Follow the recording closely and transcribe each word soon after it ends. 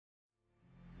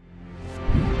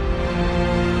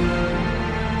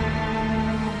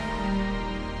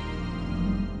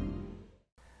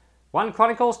1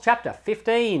 Chronicles Chapter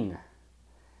 15.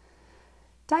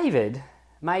 David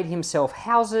made himself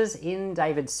houses in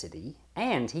David's city,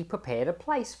 and he prepared a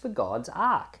place for God's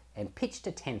ark and pitched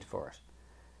a tent for it.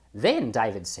 Then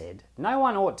David said, "No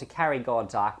one ought to carry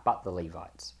God's ark but the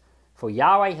Levites, for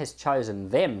Yahweh has chosen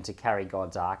them to carry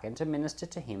God's ark and to minister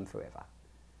to him forever."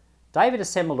 David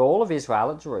assembled all of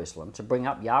Israel at Jerusalem to bring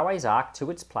up Yahweh's ark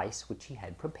to its place which he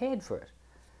had prepared for it.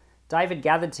 David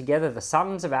gathered together the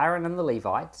sons of Aaron and the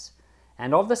Levites,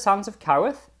 and of the sons of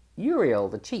Kohath, Uriel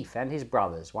the chief and his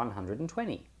brothers,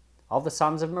 120. Of the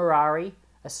sons of Merari,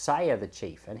 Asaiah the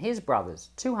chief and his brothers,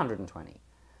 220.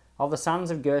 Of the sons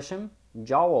of Gershom,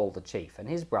 Joel the chief and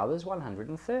his brothers,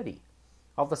 130.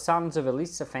 Of the sons of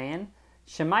Elisaphan,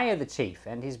 Shemaiah the chief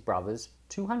and his brothers,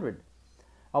 200.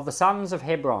 Of the sons of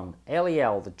Hebron,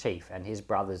 Eliel the chief and his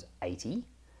brothers, 80.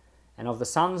 And of the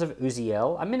sons of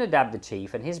Uzziel, Aminadab the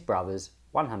chief and his brothers,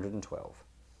 112.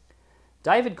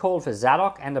 David called for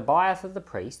Zadok and Abiathar the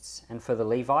priests, and for the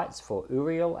Levites, for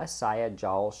Uriel, Asaiah,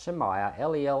 Joel, Shemaiah,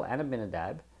 Eliel, and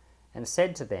Aminadab, and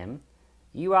said to them,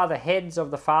 "You are the heads of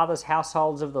the fathers'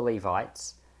 households of the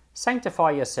Levites.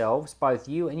 Sanctify yourselves, both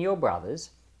you and your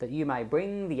brothers, that you may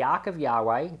bring the ark of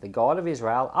Yahweh, the God of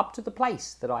Israel, up to the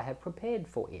place that I have prepared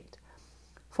for it.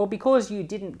 For because you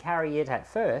didn't carry it at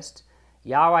first,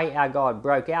 Yahweh our God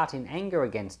broke out in anger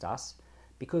against us,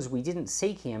 because we didn't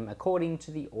seek him according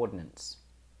to the ordinance."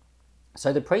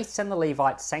 So the priests and the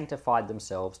Levites sanctified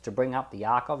themselves to bring up the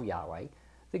ark of Yahweh,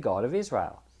 the God of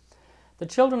Israel. The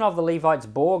children of the Levites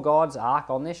bore God's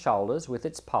ark on their shoulders with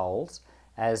its poles,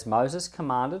 as Moses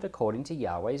commanded according to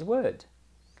Yahweh's word.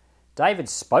 David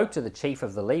spoke to the chief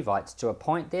of the Levites to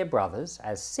appoint their brothers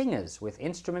as singers with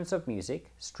instruments of music,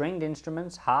 stringed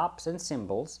instruments, harps and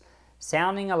cymbals,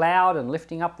 sounding aloud and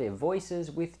lifting up their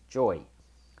voices with joy.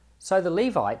 So the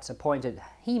Levites appointed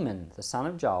Heman the son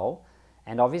of Joel,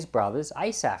 and of his brothers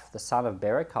Asaph the son of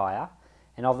Berechiah,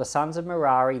 and of the sons of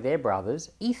Merari their brothers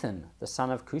Ethan the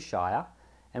son of Cushiah,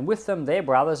 and with them their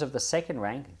brothers of the second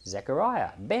rank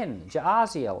Zechariah, Ben,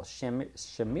 Jaaziel,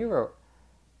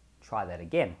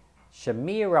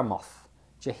 Shemiramoth,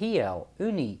 Jehiel,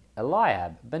 Uni,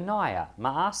 Eliab, Benaiah,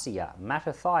 Maaseiah,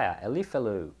 Mattithiah,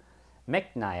 Eliphalu,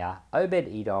 Mechniah,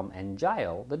 Obed-Edom, and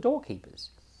Jael, the doorkeepers.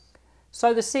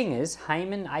 So the singers,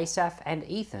 Heman, Asaph, and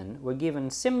Ethan, were given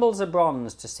cymbals of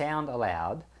bronze to sound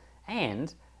aloud,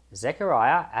 and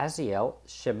Zechariah, Aziel,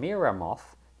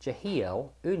 Shemiramoth,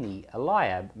 Jehiel, Uni,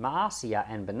 Eliab, Maaseiah,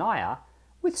 and Benaiah,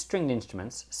 with stringed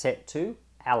instruments set to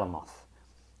Alamoth,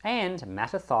 and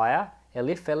Mattithiah,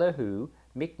 Eliphalu,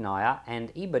 Micniah,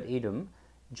 and Obed-Edom,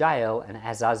 Jael, and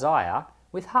Azaziah,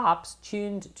 with harps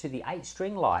tuned to the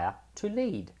 8-string lyre to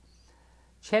lead.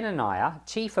 Chenaniah,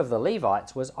 chief of the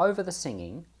Levites, was over the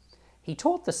singing. He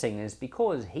taught the singers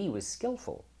because he was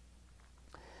skillful.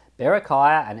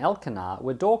 Berechiah and Elkanah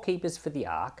were doorkeepers for the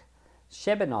ark.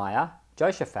 Shebaniah,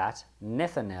 Joshaphat,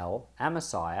 Nethanel,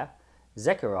 Amasiah,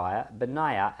 Zechariah,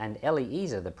 Benaiah, and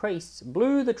Eleazar the priests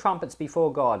blew the trumpets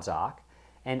before God's ark,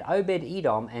 and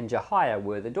Obed-Edom and Jehiah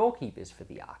were the doorkeepers for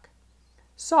the ark.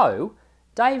 So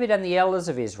David and the elders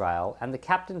of Israel and the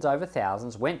captains over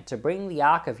thousands went to bring the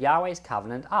ark of Yahweh's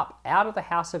covenant up out of the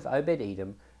house of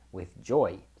Obed-Edom with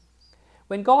joy.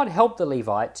 When God helped the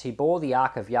Levites who bore the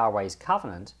ark of Yahweh's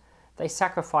covenant, they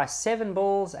sacrificed 7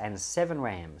 bulls and 7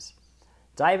 rams.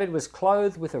 David was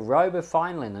clothed with a robe of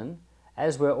fine linen,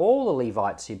 as were all the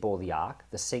Levites who bore the ark,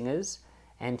 the singers,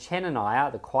 and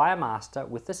Chenaniah the choir master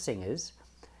with the singers,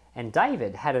 and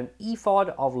David had an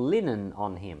ephod of linen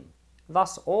on him.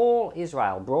 Thus all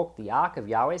Israel brought the ark of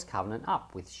Yahweh's covenant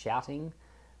up with shouting,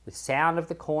 with sound of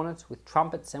the cornet, with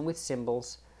trumpets and with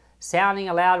cymbals, sounding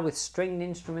aloud with stringed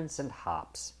instruments and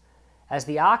harps. As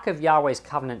the ark of Yahweh's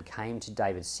covenant came to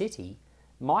David's city,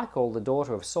 Michal, the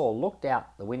daughter of Saul, looked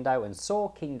out the window and saw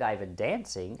King David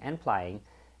dancing and playing,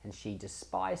 and she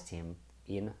despised him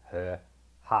in her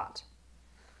heart.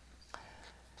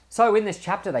 So in this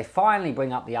chapter, they finally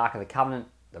bring up the ark of the covenant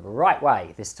the right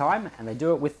way this time, and they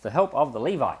do it with the help of the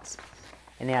Levites.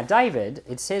 And now David,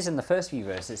 it says in the first few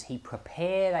verses, he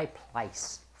prepared a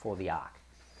place for the ark.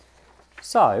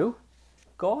 So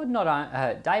David not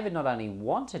only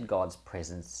wanted God's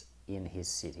presence in his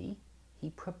city,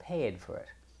 he prepared for it.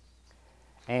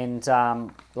 And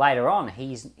later on,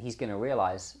 he's going to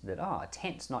realize that, a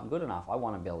tent's not good enough. I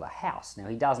want to build a house. Now,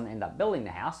 he doesn't end up building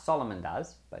the house. Solomon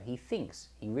does, but he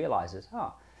realizes,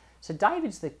 So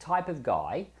David's the type of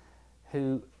guy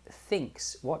who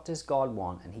thinks, what does God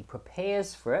want? And he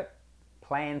prepares for it,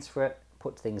 plans for it,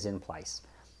 puts things in place.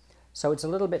 So it's a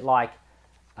little bit like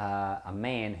a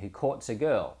man who courts a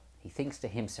girl. He thinks to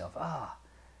himself,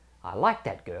 I like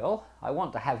that girl. I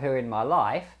want to have her in my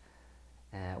life.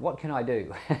 What can I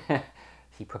do?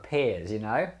 He prepares,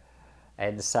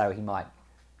 and so he might,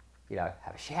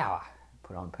 have a shower,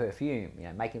 put on perfume,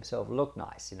 make himself look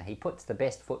nice. He puts the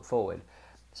best foot forward.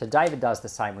 So David does the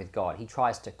same with God. He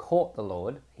tries to court the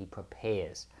Lord, he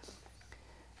prepares.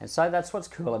 And so that's what's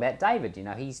cool about David.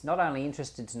 He's not only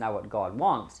interested to know what God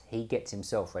wants, he gets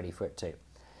himself ready for it too.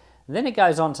 And then it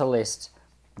goes on to list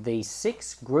the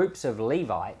 6 groups of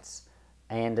Levites,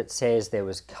 and it says there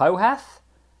was Kohath.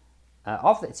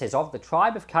 It says of the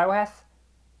tribe of Kohath,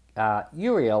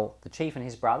 Uriel, the chief, and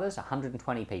his brothers,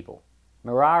 120 people.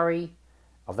 Merari,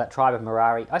 of that tribe of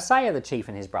Merari, Isaiah, the chief,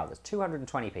 and his brothers,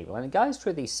 220 people. And it goes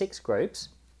through these 6 groups: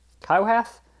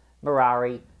 Kohath,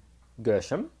 Merari,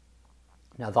 Gershom.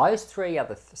 Now those 3 are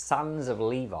the sons of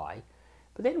Levi,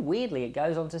 but then weirdly it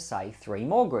goes on to say 3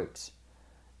 more groups: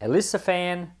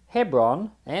 Elisaphan,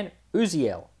 Hebron, and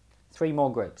Uzziel. 3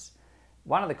 more groups.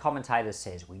 One of the commentators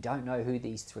says, we don't know who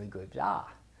these 3 groups are.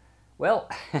 Well,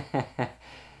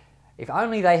 if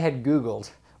only they had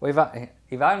Googled, or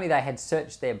if only they had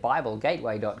searched their Bible,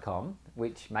 gateway.com,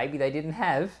 which maybe they didn't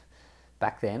have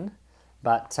back then,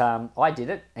 but I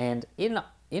did it, and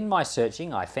in my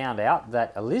searching I found out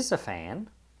that Elisaphan,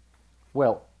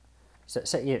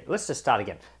 let's just start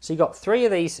again. So you got 3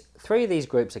 of these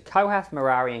groups are Kohath,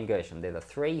 Merari, and Gershom. They're the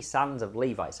 3 sons of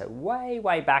Levi. So way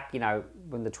back,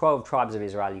 when the 12 tribes of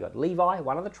Israel, you got Levi,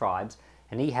 one of the tribes,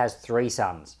 and he has 3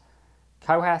 sons: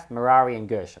 Kohath, Merari, and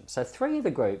Gershom. So 3 of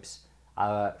the groups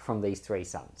are from these 3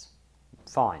 sons.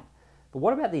 Fine. But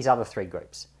what about these other 3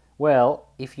 groups? Well,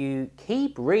 if you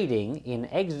keep reading in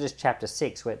Exodus chapter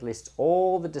 6, where it lists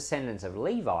all the descendants of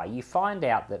Levi, you find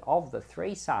out that of the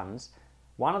 3 sons,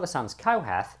 one of the sons,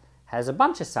 Kohath, has a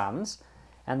bunch of sons,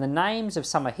 and the names of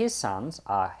some of his sons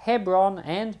are Hebron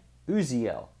and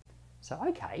Uzziel. So,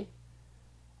 okay.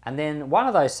 And then one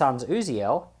of those sons,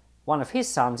 Uzziel, one of his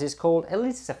sons is called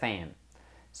Elisaphan.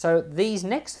 So these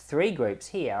next 3 groups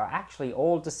here are actually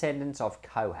all descendants of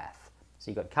Kohath. So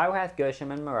you've got Kohath,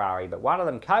 Gershom, and Merari, but one of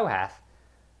them, Kohath,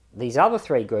 these other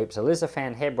 3 groups,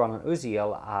 Elisaphan, Hebron, and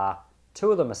Uzziel, are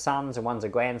 2 of them are sons and one's a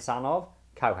grandson of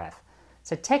Kohath.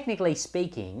 So technically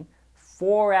speaking,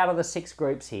 4 out of the 6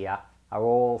 groups here are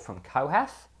all from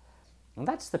Kohath, and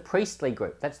that's the priestly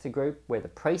group. That's the group where the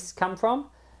priests come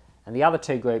from, and the other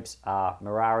 2 groups are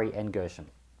Merari and Gershom.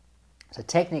 So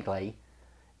technically,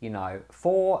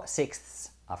 4/6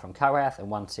 are from Kohath and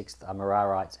 1/6 are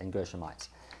Merarites and Gershomites.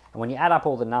 And when you add up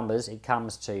all the numbers, it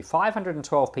comes to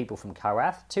 512 people from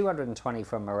Kohath, 220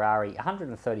 from Merari,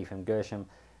 130 from Gershom,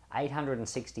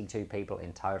 862 people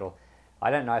in total.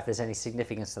 I don't know if there's any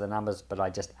significance to the numbers, but I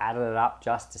just added it up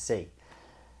just to see.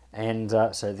 And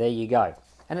so there you go.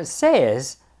 And it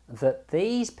says that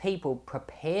these people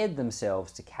prepared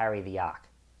themselves to carry the ark.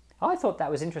 I thought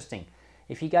that was interesting.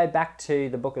 If you go back to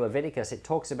the book of Leviticus, it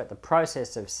talks about the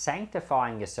process of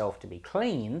sanctifying yourself to be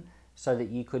clean so that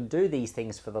you could do these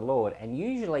things for the Lord. And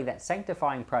usually that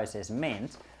sanctifying process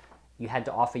meant you had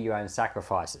to offer your own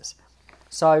sacrifices.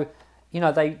 So,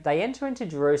 they enter into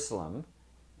Jerusalem.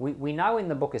 We know in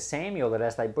the book of Samuel that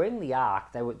as they bring the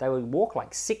ark, they would walk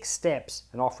like 6 steps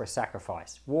and offer a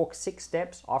sacrifice. Walk 6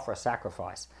 steps, offer a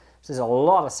sacrifice. So there's a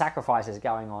lot of sacrifices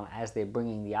going on as they're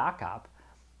bringing the ark up.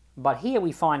 But here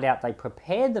we find out they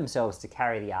prepared themselves to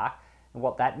carry the ark, and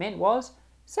what that meant was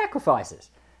sacrifices.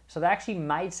 So they actually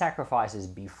made sacrifices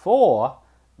before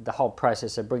the whole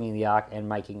process of bringing the ark and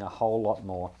making a whole lot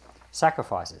more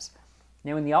sacrifices.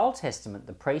 Now in the Old Testament,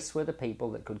 the priests were the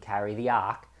people that could carry the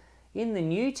ark. In the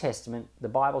New Testament, the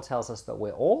Bible tells us that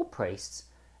we're all priests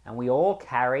and we all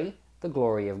carry the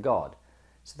glory of God.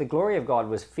 So the glory of God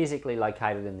was physically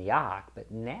located in the ark, but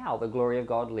now the glory of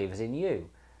God lives in you.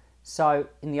 So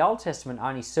in the Old Testament,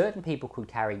 only certain people could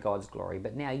carry God's glory,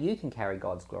 but now you can carry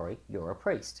God's glory. You're a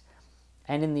priest.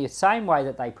 And in the same way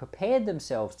that they prepared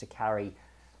themselves to carry,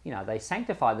 they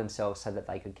sanctified themselves so that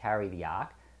they could carry the ark,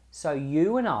 so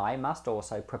you and I must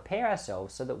also prepare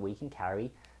ourselves so that we can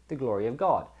carry the glory of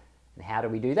God. And how do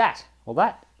we do that? Well,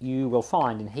 that you will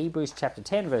find in Hebrews chapter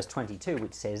 10, verse 22,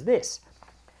 which says this: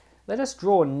 "Let us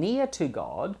draw near to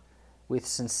God with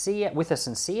a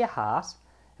sincere heart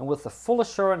and with the full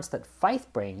assurance that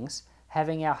faith brings,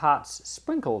 having our hearts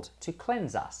sprinkled to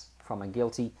cleanse us from a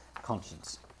guilty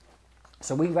conscience."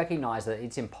 So we recognize that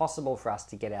it's impossible for us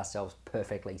to get ourselves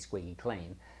perfectly squeaky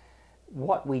clean.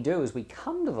 What we do is we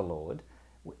come to the Lord,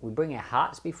 we bring our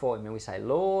hearts before Him and we say,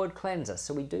 "Lord, cleanse us."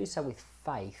 So we do so with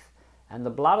faith. And the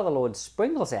blood of the Lord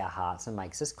sprinkles our hearts and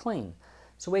makes us clean.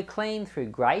 So we're clean through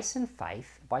grace and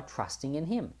faith by trusting in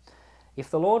Him. If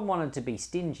the Lord wanted to be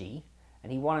stingy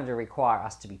and He wanted to require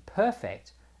us to be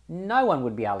perfect, no one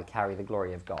would be able to carry the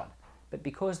glory of God. But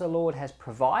because the Lord has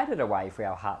provided a way for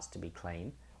our hearts to be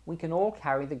clean, we can all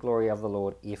carry the glory of the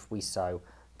Lord if we so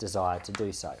desire to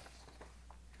do so.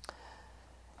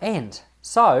 And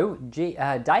so,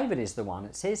 David is the one.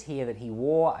 It says here that he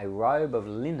wore a robe of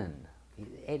linen.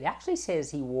 It actually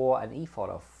says he wore an ephod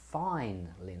of fine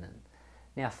linen.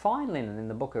 Now, fine linen in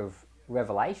the book of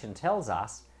Revelation tells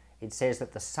us, it says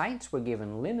that the saints were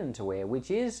given linen to wear, which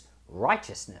is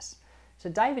righteousness. So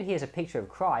David here is a picture of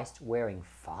Christ wearing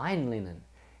fine linen.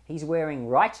 He's wearing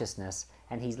righteousness,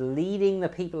 and he's leading the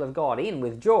people of God in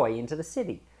with joy into the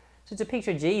city. So it's a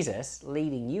picture of Jesus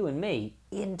leading you and me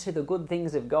into the good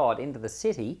things of God, into the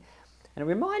city. And it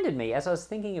reminded me, as I was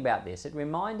thinking about this, it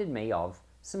reminded me of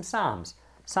some Psalms.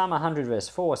 Psalm 100 verse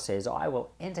 4 says, I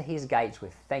will enter his gates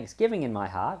with thanksgiving in my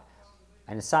heart.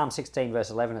 And in Psalm 16 verse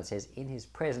 11 it says, in his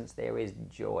presence there is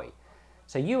joy.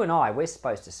 So you and I, we're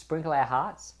supposed to sprinkle our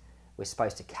hearts. We're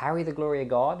supposed to carry the glory of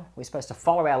God. We're supposed to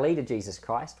follow our leader, Jesus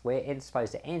Christ. We're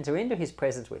supposed to enter into his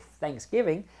presence with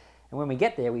thanksgiving. And when we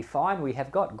get there, we find we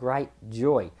have got great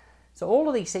joy. So all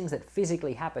of these things that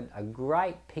physically happen are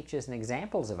great pictures and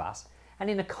examples of us. And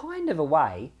in a kind of a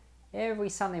way, every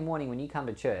Sunday morning when you come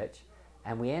to church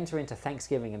and we enter into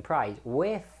thanksgiving and praise,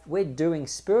 we're doing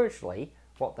spiritually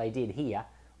what they did here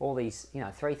all these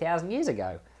 3,000 years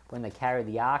ago when they carried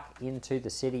the ark into the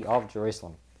city of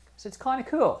Jerusalem. So it's kind of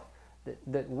cool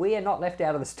that we are not left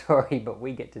out of the story, but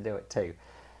we get to do it too.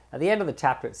 At the end of the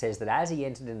chapter it says that as he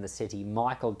entered in the city,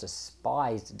 Michal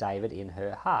despised David in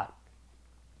her heart.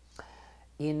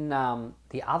 In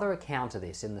the other account of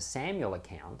this, in the Samuel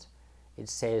account, it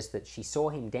says that she saw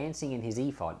him dancing in his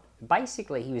ephod.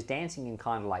 Basically, he was dancing in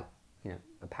kind of like,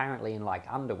 apparently in like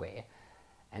underwear,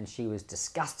 and she was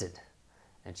disgusted,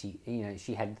 and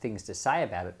she had things to say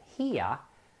about it. Here,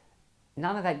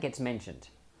 none of that gets mentioned.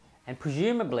 And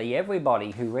presumably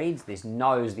everybody who reads this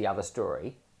knows the other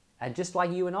story, and just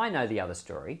like you and I know the other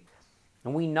story,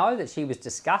 and we know that she was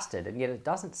disgusted, and yet it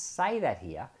doesn't say that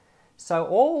here. So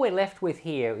all we're left with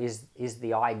here is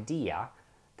the idea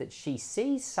that she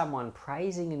sees someone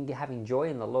praising and having joy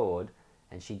in the Lord,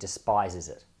 and she despises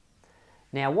it.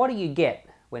 Now, what do you get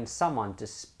when someone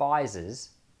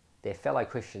despises their fellow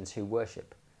Christians who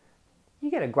worship?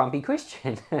 You get a grumpy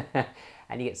Christian,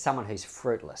 and you get someone who's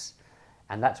fruitless.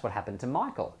 And that's what happened to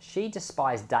Michal. She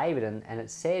despised David, and it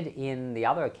said in the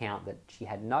other account that she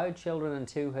had no children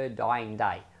until her dying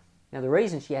day. Now, the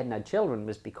reason she had no children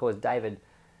was because David,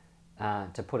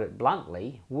 to put it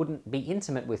bluntly, wouldn't be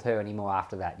intimate with her anymore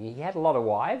after that. He had a lot of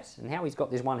wives, and now he's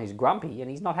got this one who's grumpy, and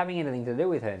he's not having anything to do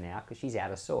with her now because she's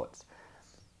out of sorts.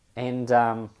 And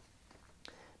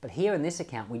but here in this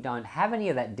account, we don't have any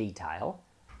of that detail.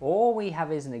 All we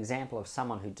have is an example of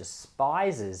someone who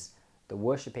despises the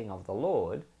worshipping of the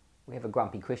Lord. We have a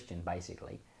grumpy Christian,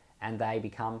 basically, and they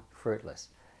become fruitless.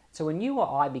 So when you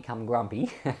or I become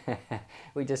grumpy,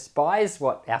 we despise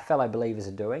what our fellow believers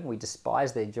are doing, we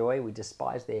despise their joy, we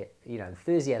despise their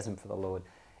enthusiasm for the Lord.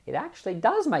 It actually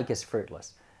does make us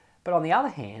fruitless. But on the other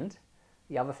hand,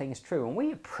 the other thing is true, and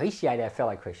we appreciate our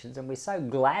fellow Christians, and we're so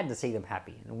glad to see them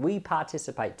happy, and we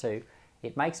participate too.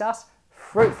 It makes us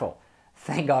fruitful.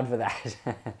 Thank God for that.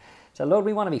 So Lord,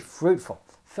 we want to be fruitful.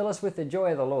 Fill us with the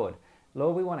joy of the Lord.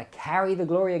 Lord, we want to carry the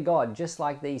glory of God just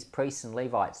like these priests and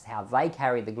Levites, how they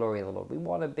carry the glory of the Lord. We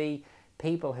want to be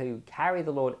people who carry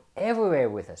the Lord everywhere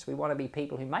with us. We want to be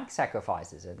people who make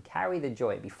sacrifices and carry the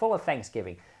joy, be full of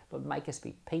thanksgiving. Lord, make us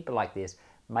be people like this.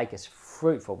 Make us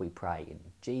fruitful, we pray. In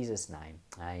Jesus' name,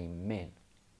 amen.